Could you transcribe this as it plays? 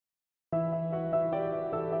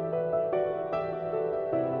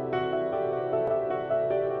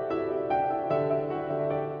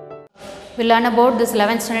We learn about this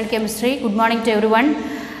 11th standard chemistry. Good morning to everyone.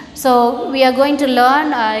 So we are going to learn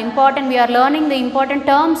we are learning the important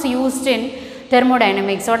terms used in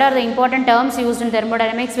thermodynamics. What are the important terms used in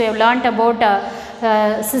thermodynamics? We have learnt about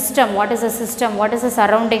system. What is a system? What is a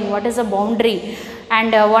surrounding? What is a boundary?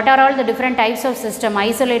 And what are all the different types of system?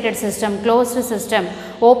 Isolated system, closed system,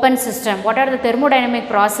 open system. What are the thermodynamic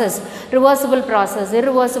process? Reversible process,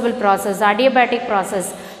 irreversible process, adiabatic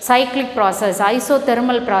process, cyclic process,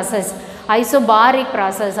 isothermal process, isobaric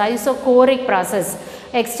process, isochoric process,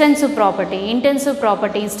 extensive property, intensive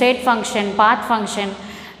property, state function, path function.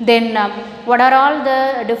 Then what are all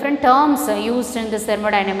the different terms used in this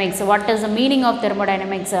thermodynamics? What is the meaning of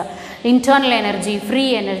thermodynamics? Internal energy,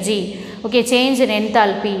 free energy, okay, change in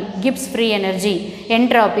enthalpy, Gibbs free energy,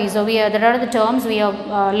 entropy. So there are the terms we have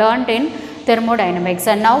learnt in thermodynamics,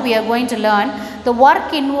 and now we are going to learn the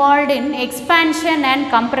work involved in expansion and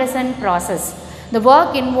compression process. The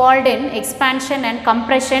work involved in expansion and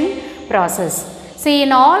compression process. See,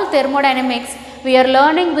 in all thermodynamics, we are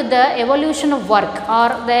learning with the evolution of work, or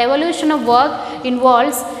the evolution of work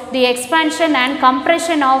involves the expansion and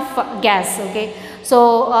compression of gas. Okay, so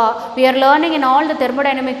we are learning in all the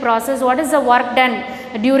thermodynamic process what is the work done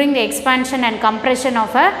during the expansion and compression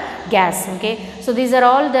of a gas. Okay, so these are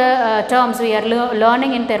all the terms we are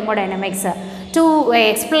learning in thermodynamics. To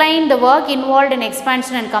explain the work involved in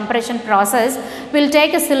expansion and compression process, we will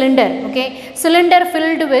take a cylinder. Okay, cylinder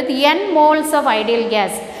filled with n moles of ideal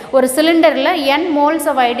gas. ஒரு சிலிண்டரில் n moles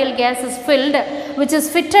of ideal gas is filled, which is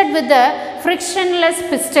fitted with the frictionless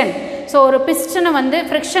piston. So ஒரு பிஸ்டனை வந்து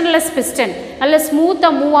frictionless piston, நல்ல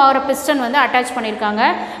ஸ்மூத்தாக move ஆகிற piston வந்து attach பண்ணியிருக்காங்க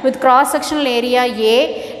with cross sectional area A.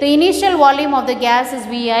 The initial volume of the gas is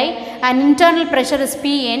VI and internal pressure is P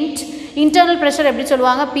int. Internal pressure எப்படி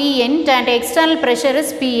சொல்லுவாங்க? P int, and external pressure is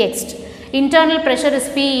P ext. Internal pressure is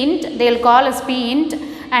P int, they will call as P int,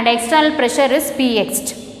 and external pressure is P ext.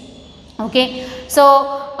 Okay, so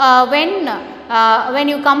when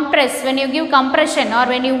you compress, when you give compression, or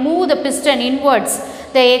when you move the piston inwards,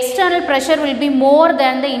 the external pressure will be more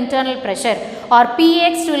than the internal pressure, or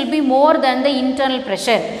Px will be more than the internal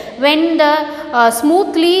pressure. When the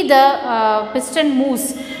smoothly the piston moves,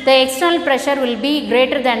 the external pressure will be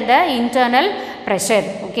greater than the internal pressure.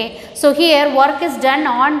 Okay, so here work is done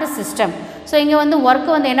on the system. So inga vandu work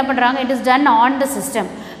vandu enna pandranga, it is done on the system.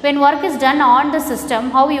 When work is done on the system,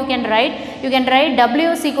 how you can write? You can write W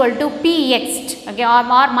is equal to Px, okay, or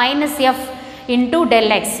minus F into del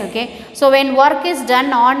x. Okay, so when work is done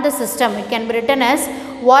on the system, it can be written as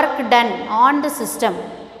work done on the system.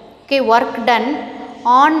 Okay, work done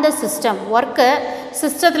on the system. Work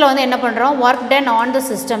system la vandu enna pandrom? Work done on the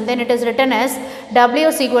system. Then it is written as W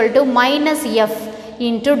is equal to minus F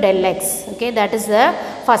into del x. Okay, that is the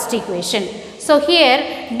first equation. So here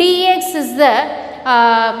dx is the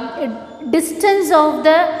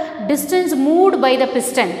distance moved by the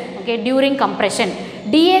piston, okay, during compression.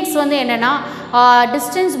 Dx வந்து என்னன்னா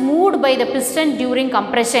distance moved by the piston during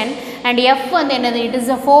compression, and F வந்து என்னது? It is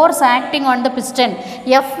the force acting on the piston.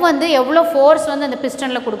 F வந்து எவ்வளோ force வந்து அந்த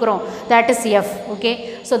pistonல கொடுக்குறோம், that is F. Okay,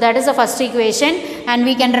 so that is the first equation, and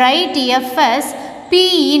we can write F as P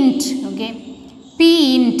int. Okay, P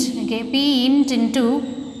int. Okay, P int into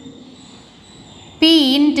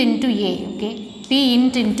A. Okay, P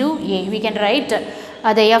int into A. We can write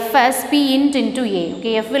the F as P int into A.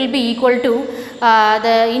 Okay, F will be equal to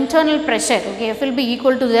the internal pressure. Okay, F will be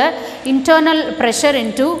equal to the internal pressure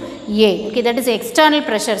into A. Okay, that is external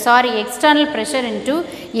pressure. Sorry, external pressure into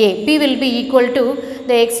A. P will be equal to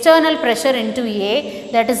the external pressure into A.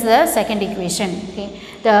 That is the second equation. Okay,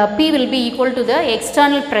 the P will be equal to the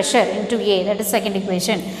external pressure into A. That is second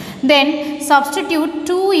equation. Then substitute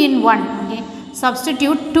 2 in 1. Okay,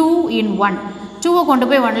 substitute 2 in 1. 2 கொண்டு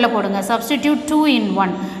போய் 1ல போடுங்க. Substitute 2 in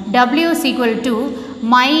 1. W is equal to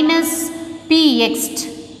minus Px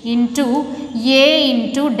into A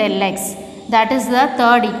into del x. That is the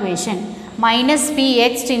third equation. Minus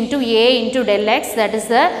Px into A into del x. That is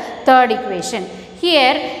the third equation.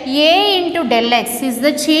 Here A into del x is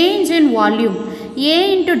the change in volume. A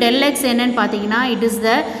into del x என்னன்னு பார்த்தீங்கன்னா, it is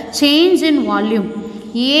the change in volume.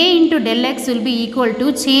 A into del x will be equal to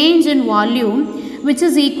change in volume, which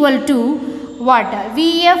is equal to what?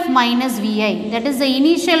 Vf minus Vi. That is the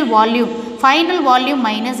initial volume, final volume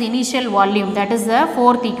minus initial volume. That is the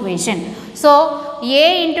fourth equation. So A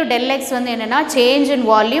into del x வந்து என்னன்னா change in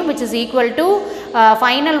volume, which is equal to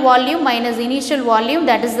final volume minus initial volume.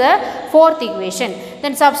 That is the fourth equation.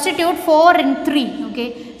 Then substitute 4 in 3. Okay,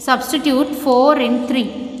 substitute 4 in 3.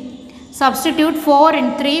 Substitute 4 in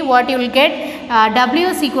 3. What you will get? W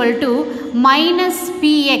is equal to minus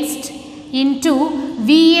Px into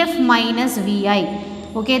Vf minus Vi.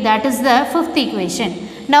 Okay, that is the fifth equation.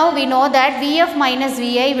 Now we know that Vf minus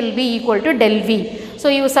Vi will be equal to del V. So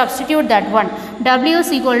you substitute that one. W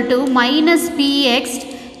is equal to minus Px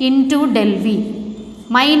into del V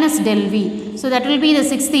minus del V. So that will be the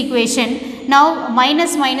sixth equation. Now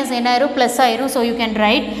minus minus n plus iru, so you can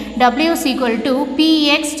write W is equal to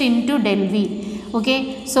Px into del V.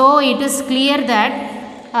 Okay, so it is clear that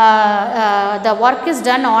the work is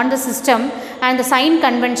done on the system and the sign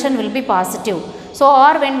convention will be positive. So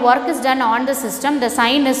or when work is done on the system, the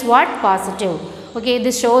sign is what? Positive. Okay,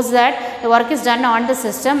 this shows that the work is done on the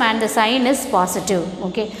system and the sign is positive.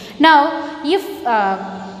 Okay, now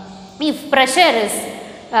if pressure is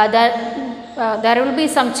there will be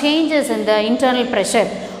some changes in the internal pressure,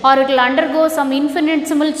 or it will undergo some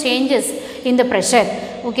infinitesimal changes in the pressure.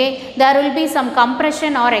 Okay, there will be some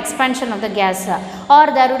compression or expansion of the gas, or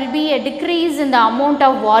there will be a decrease in the amount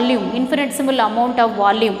of volume, infinitesimal amount of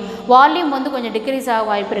volume வந்து கொஞ்சம் decrease ஆக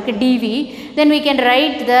வாய்ப்பு இருக்கு dV. Then we can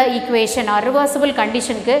write the equation or reversible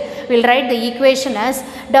condition க்கு we'll write the equation as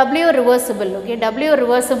W reversible. Okay, W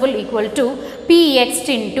reversible equal to Px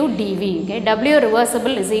into dV. Okay, W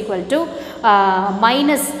reversible is equal to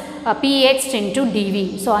minus Px into dV.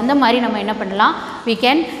 So அந்த மாதிரி நம்ம என்ன பண்ணலாம், we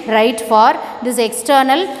can write for this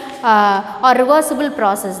external or reversible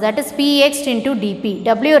process, that is Px into dP.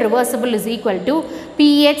 W reversible is equal to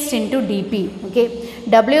Px into dP. Okay,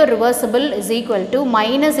 W reversible is equal to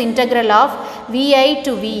minus integral of Vi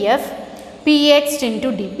to Vf Px into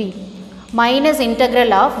dP minus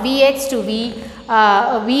integral of Vx to Vi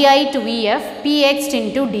to Vf Px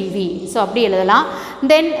into dV. So அப்படி எழுதலாம்.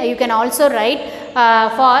 Then you can also write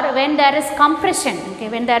for when there is compression. Okay,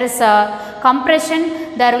 when there is compression,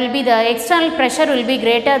 there will be the external pressure will be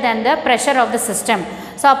greater than the pressure of the system.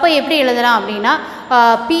 So அப்போ எப்படி எழுதலாம் அப்படின்னா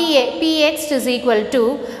Px is equal to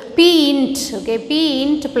P int, okay, P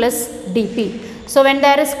int plus dP. So when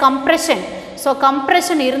there is compression, so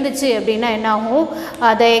compression இருந்துச்சு அப்படின்னா என்ன ஆகும்,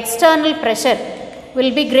 the external pressure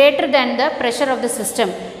will be greater than the pressure of the system.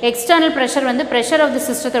 External pressure வந்து pressure of the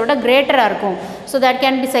system விட greater இருக்கும். So that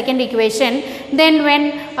can be second equation. Then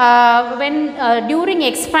when during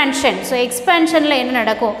expansion, so expansion ல என்ன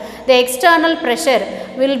நடக்கும், the external pressure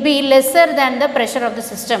will be lesser than the pressure of the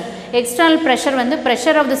system. External pressure வந்து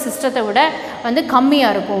pressure of the system விட வந்து கம்மியா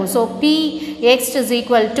இருக்கும். So Px is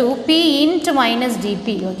equal to P int minus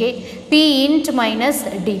dP. Okay, P int minus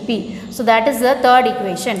dP. So that is the third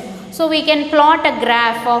equation. So we can plot a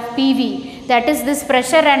graph of PV, that is this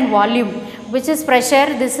pressure and volume, which is pressure,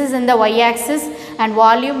 this is in the y-axis and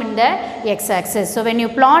volume in the x-axis. So when you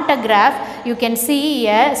plot a graph, you can see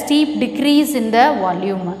a steep decrease in the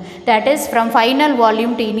volume, that is from final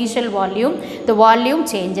volume to initial volume, the volume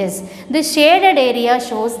changes. This shaded area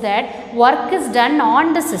shows that work is done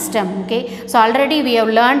on the system. Okay, so already we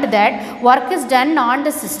have learned that work is done on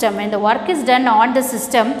the system, and the work is done on the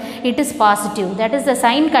system, it is positive, that is the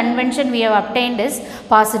sign convention we have obtained is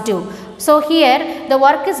positive. So here the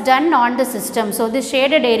work is done on the system. So this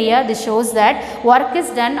shaded area, this shows that work is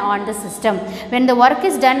done on the system. When the work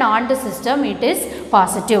is done on the system, it is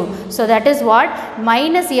positive. So that is what,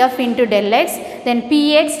 minus F into del x, then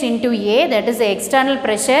Px into A, that is the external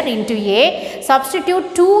pressure into A. Substitute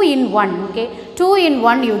 2 in 1. Okay, 2 in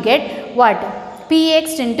 1 you get what?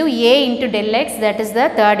 Px into A into del x, that is the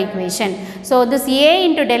third equation. So this A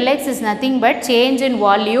into del x is nothing but change in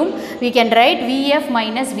volume. We can write Vf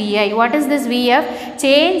minus Vi. What is this Vf?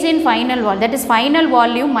 Change in final volume, that is final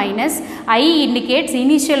volume minus I indicates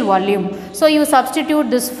initial volume. So you substitute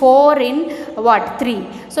this 4 in what? 3.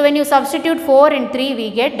 So when you substitute 4 in 3, we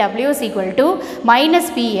get W is equal to minus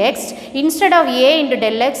Px. Instead of A into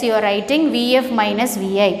del x, you are writing Vf minus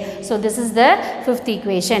Vi. So this is the fifth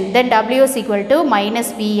equation. Then W is equal to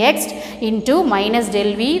minus Px into minus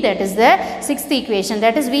del V, that is the sixth equation.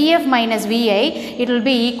 That is Vf minus Vi, it will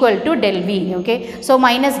be equal to del V. Okay, so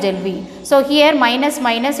minus del V. So here minus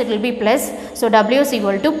minus it will be plus. So W is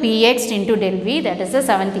equal to Px into del V, that is the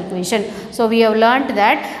seventh equation. So we have learnt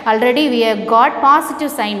that already we have got positive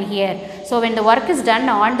sign here. So when the work is done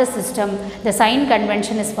on the system, the sign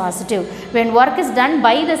convention is positive. When work is done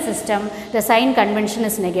by the system, the sign convention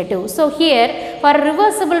is negative. So here for a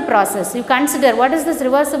reversible process, you consider what is this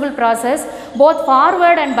reversible process? Both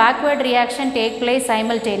forward and backward reaction take place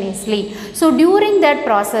simultaneously. So during that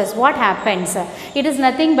process, what happens? It is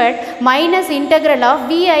nothing but minus integral of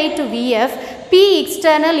Vi to Vf P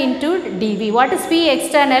external into dV. What is P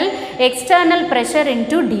external? External pressure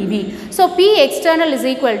into dV. So P external is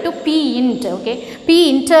equal to P int. Okay, P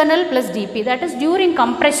internal plus dP. That is during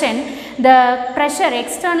compression, the pressure,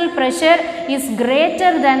 external pressure is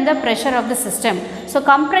greater than the pressure of the system. So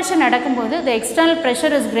compression நடக்கும்போது the external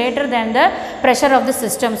pressure is greater than the pressure of the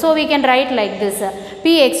system. So we can write like this, P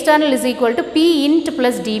external is equal to P int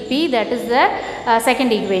plus dP, that is the second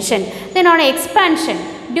equation. Then on expansion,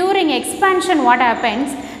 during expansion what happens,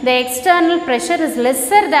 the external pressure is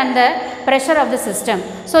lesser than the pressure of the system.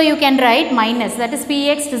 So you can write minus, that is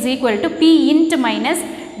Px is equal to P int minus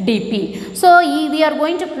dP. So we are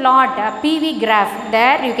going to plot a PV graph.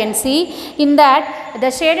 There you can see in that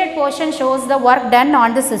the shaded portion shows the work done on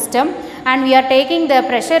the system, and we are taking the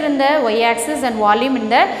pressure in the y-axis and volume in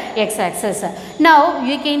the x-axis. Now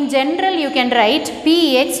you can, in general you can write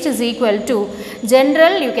Px is equal to,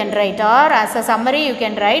 general you can write, or as a summary you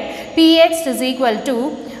can write Px is equal to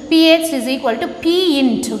P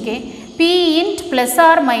int, okay, P int plus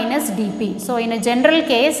or minus dP. So in a general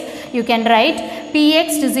case you can write Px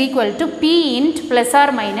is equal to P int plus or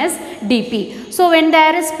minus dP. So when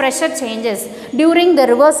there is pressure changes during the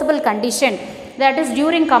reversible condition, that is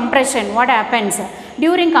during compression, what happens?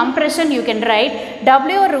 During compression you can write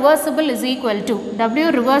W reversible is equal to,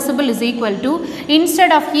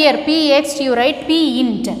 instead of here Px you write P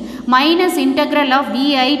int minus integral of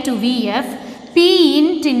Vi to Vf P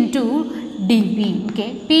int into dV, okay,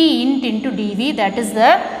 P int into dV, that is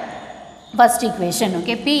the first equation,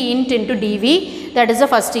 okay, P int into dV, that is the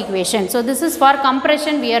first equation. So this is for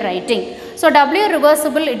compression we are writing. So W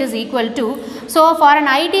reversible it is equal to, so for an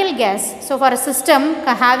ideal gas, so for a system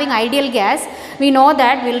having ideal gas, we know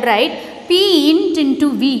that we will write P int into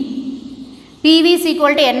V, PV is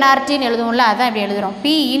equal to nRT னு எழுதுவோம்ல, அதான் இப்படி எழுதுறோம், P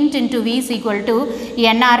int into V is equal to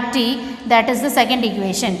nRT, that is the second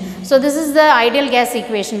equation. So this is the ideal gas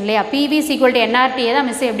equation இல்லையா, PV is equal to nRT தான்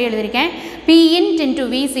miss எப்படி எழுதிருக்கேன், P int into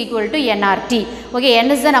V is equal to nRT. Okay, N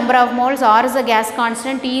is the number of moles, R is the gas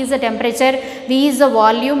constant, T is the temperature, V is the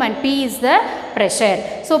volume and P is the pressure.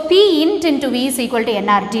 So P int into V is equal to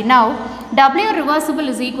nRT. Now W reversible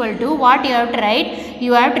is equal to what you have to write?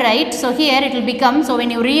 You have to write, so here it will become, so when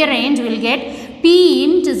you rearrange we will get P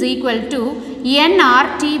int is equal to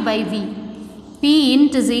nRT by V. P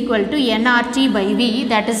int is equal to nRT by V,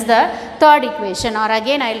 that is the third equation, or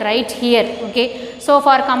again I will write here, okay. So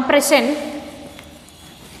for compression,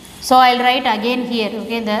 so I will write again here,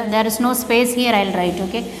 okay, there is no space here, I will write,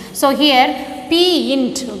 okay. So here P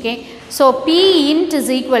int, okay, so P int is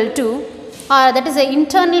equal to, that is the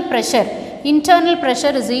internal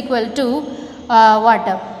pressure is equal to what?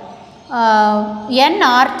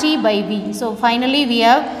 nRT by V. So finally we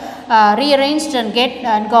have rearranged and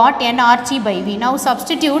got nRT by V. Now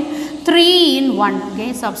substitute 3 in 1, okay,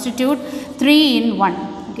 substitute 3 in 1,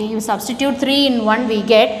 okay, you substitute 3 in 1, we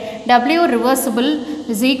get W reversible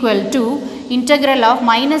is equal to integral of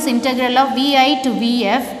minus integral of Vi to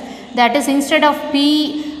Vf, that is instead of P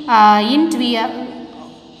int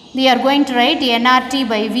we are going to write nRT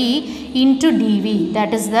by V into dV,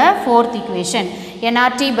 that is the fourth equation,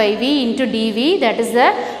 nRT by V into dV, that is the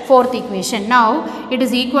fourth equation. Now it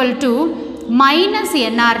is equal to minus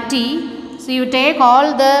nRT, so you take all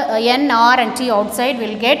the n, r and t outside, we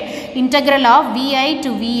will get integral of Vi to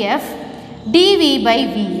Vf dV by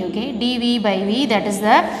V, okay, dV by V, that is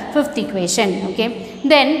the fifth equation, okay.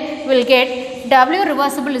 Then we will get W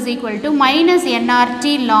reversible is equal to minus nRT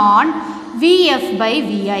ln Vf by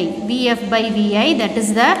Vi, that is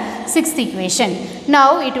the sixth equation. Now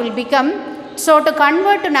it will become, so to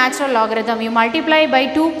convert to natural logarithm you multiply by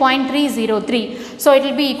 2.303, so it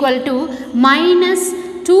will be equal to minus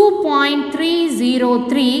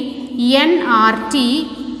 2.303 nRT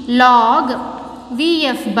log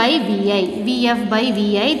Vf by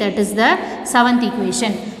Vi, that is the seventh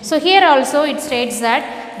equation. So here also it states that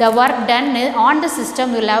the work done on the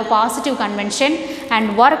system will have positive convention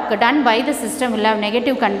and work done by the system will have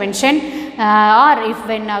negative convention, or if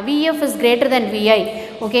when Vf is greater than Vi,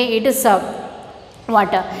 okay, it is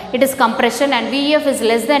what? It is compression, and Vf is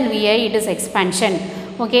less than Vi, it is expansion,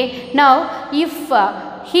 okay. Now if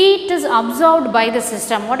heat is absorbed by the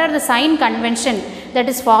system, what are the sign convention that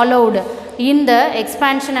is followed in the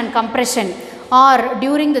expansion and compression, or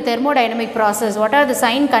during the thermodynamic process, what are the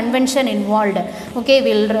sign convention involved? Okay,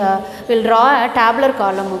 we'll draw a tabular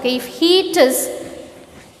column, okay. If heat is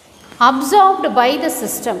absorbed by the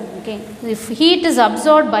system, okay, if heat is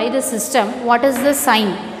absorbed by the system, what is the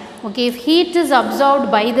sign? Okay, if heat is absorbed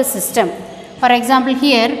by the system, for example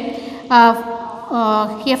here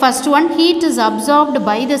first one, heat is absorbed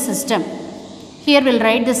by the system, here we'll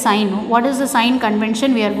write the sign. What is the sign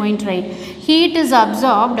convention we are going to write? Heat is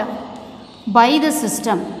absorbed by the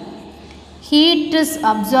system, heat is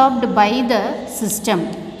absorbed by the system,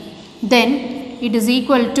 then it is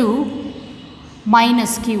equal to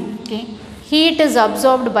minus Q, okay. Heat is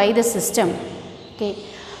absorbed by the system, okay.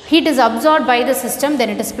 heat is absorbed by the system, then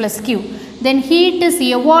it is plus Q. Then heat is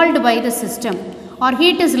evolved by the system or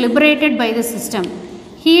heat is liberated by the system.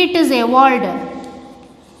 Heat is evolved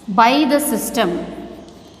by the system,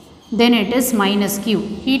 then it is minus Q.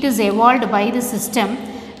 Heat is evolved by the system,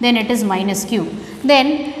 then it is minus Q. Then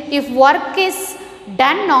if work is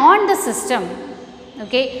done on the system,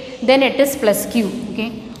 okay, then it is plus Q. Okay,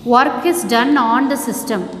 work is done on the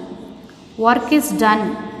system. Work is done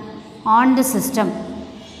on the system.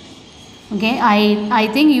 Okay, I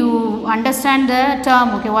think you understand the term.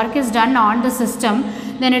 Okay, work is done on the system,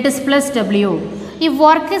 then it is plus W. If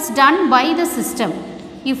work is done by the system,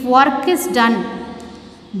 if work is done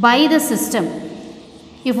by the system,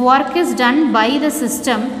 if work is done by the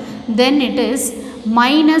system, then it is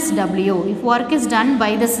minus W. If work is done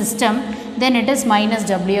by the system, then it is minus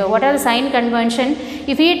W. What are the sign convention?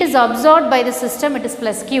 If heat is absorbed by the system, it is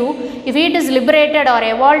plus Q. If heat is liberated or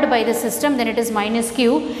evolved by the system, then it is minus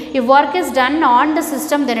Q. If work is done on the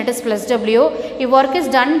system, then it is plus W. If work is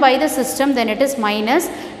done by the system, then it is minus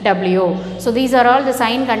W. So these are all the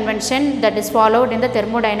sign convention that is followed in the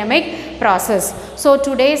thermodynamic process. So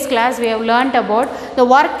today's class we have learnt about the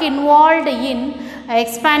work involved in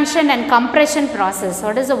expansion and compression process.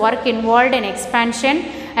 What is the work involved in expansion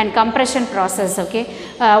and compression process? Okay,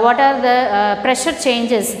 what are the pressure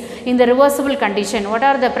changes in the reversible condition? What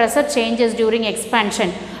are the pressure changes during expansion,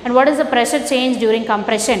 and what is the pressure change during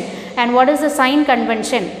compression, and what is the sign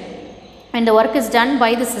convention when the work is done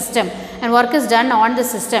by the system and work is done on the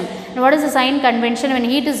system, and what is the sign convention when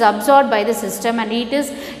heat is absorbed by the system and heat is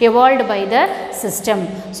evolved by the system.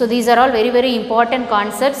 So these are all very, very important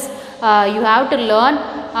concepts you have to learn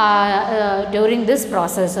during this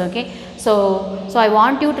process. Okay, so I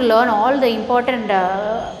want you to learn all the important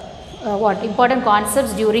important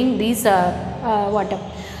concepts during these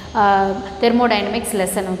thermodynamics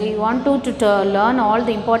lesson. Okay, you want to learn all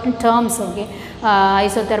the important terms. Okay,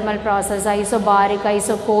 isothermal process, isobaric,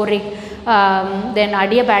 isochoric, then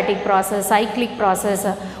adiabatic process, cyclic process,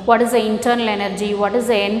 what is the internal energy, what is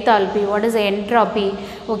the enthalpy, what is the entropy,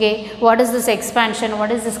 okay, what is this expansion,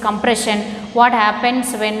 what is this compression, what happens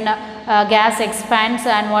when gas expands,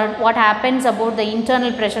 and what happens about the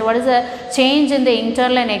internal pressure, what is the change in the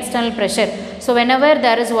internal and external pressure. So whenever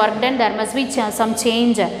there is work done, there must be some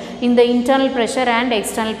change in the internal pressure and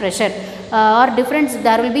external pressure. Or difference,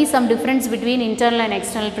 there will be some difference between internal and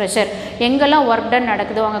external pressure. எங்கெல்லாம் work done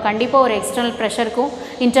நடக்குதோ அங்கே கண்டிப்பாக ஒரு external ப்ரெஷருக்கும்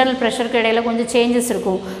internal ப்ரெஷருக்கு இடையில் கொஞ்சம் changes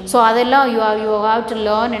இருக்கும். So அதெல்லாம் you have to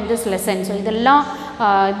learn in this lesson. So இதெல்லாம்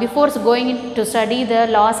before going to study the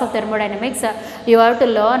laws of thermodynamics, you have to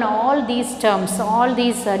learn all these terms, all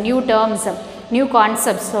these new terms, new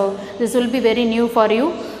concepts. So this will be very new for you.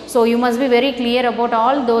 So you must be very clear about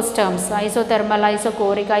all those terms: isothermal,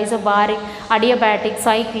 isochoric, isobaric, adiabatic,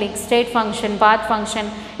 cyclic, state function, path function,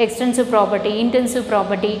 extensive property, intensive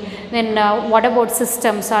property. Then what about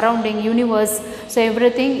system, surrounding, universe? So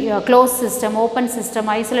everything, closed system, open system,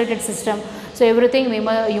 isolated system. So everything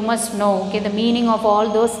you must know. Okay, the meaning of all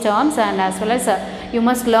those terms, and as well as you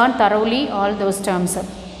must learn thoroughly all those terms.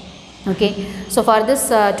 Okay, so for this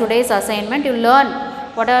today's assignment, you learn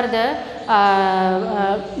what are the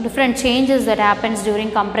different changes that happens during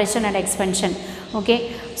compression and expansion. Okay,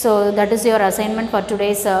 so that is your assignment for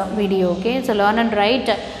today's video. Okay, so learn and write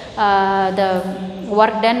the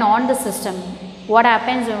work done on the system. What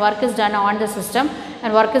happens when work is done on the system and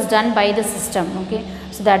work is done by the system. Okay,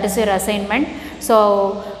 so that is your assignment. So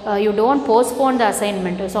you don't postpone the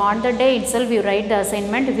assignment. So on the day itself you write the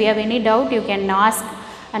assignment. If you have any doubt, you can ask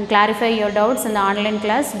and clarify your doubts in the online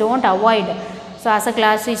class. Don't avoid. So as a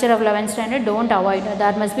class teacher of 11th standard, don't avoid.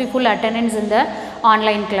 There must be full attendance in the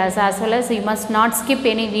online class, as well as you must not skip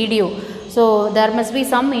any video. So there must be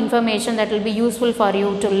some information that will be useful for you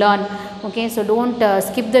to learn. Okay, so don't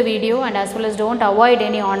skip the video, and as well as don't avoid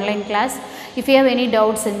any online class. If you have any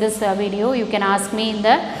doubts in this video, you can ask me in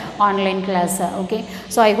the online class. Okay,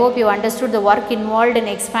 so I hope you understood the work involved in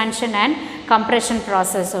expansion and compression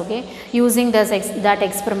process. Okay, using that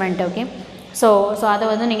experiment. Okay, so அதை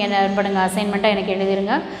வந்து நீங்கள் என்ன பண்ணுங்கள், அசைன்மெண்ட்டாக எனக்கு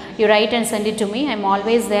எழுதிருங்க. You write and send it to me. I am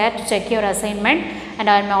always there to check your assignment, and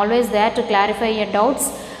I am always there to clarify your doubts.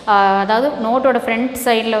 அதாவது நோட்டோட front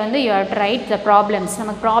சைடில் வந்து you have to right the problems.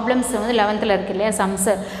 நமக்கு problems வந்து 11th இருக்குது இல்லையா,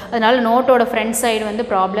 sums. அதனால் நோட்டோட front side வந்து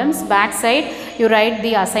problems, back side you right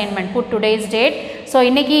the assignment, put today's date. So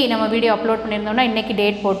இன்றைக்கி நம்ம வீடியோ அப்லோட் பண்ணியிருந்தோம்னா இன்றைக்கி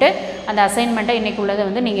டேட் போட்டு அந்த அசைன்மெண்ட்டை இன்றைக்கி உள்ளதை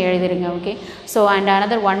வந்து நீங்கள் எழுதிருங்க. Okay, so and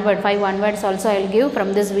another 1 word, 5 1 words also I will give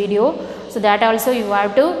from this video. So that also you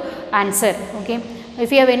have to answer. Okay, if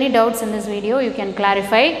you have any doubts in this video, you can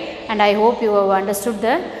clarify, and I hope you have understood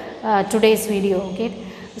the today's video. Okay,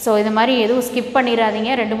 so இது மாதிரி எதுவும் skip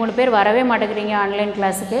பண்ணிடாதீங்க. 2-3 பேர் வரவே மாட்டேங்கிறீங்க online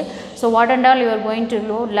கிளாஸுக்கு. So what and all you are going to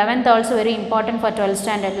low. 11th also very important for 12th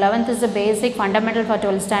standard. 11th is the basic fundamental for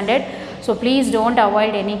 12th standard. So please don't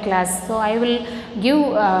avoid any class. So I will give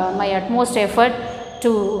my utmost effort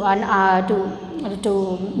to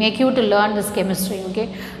make you to learn this chemistry. Okay,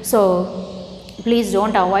 so please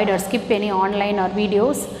don't avoid or skip any online or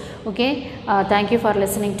videos. Okay, thank you for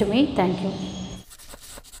listening to me. Thank you.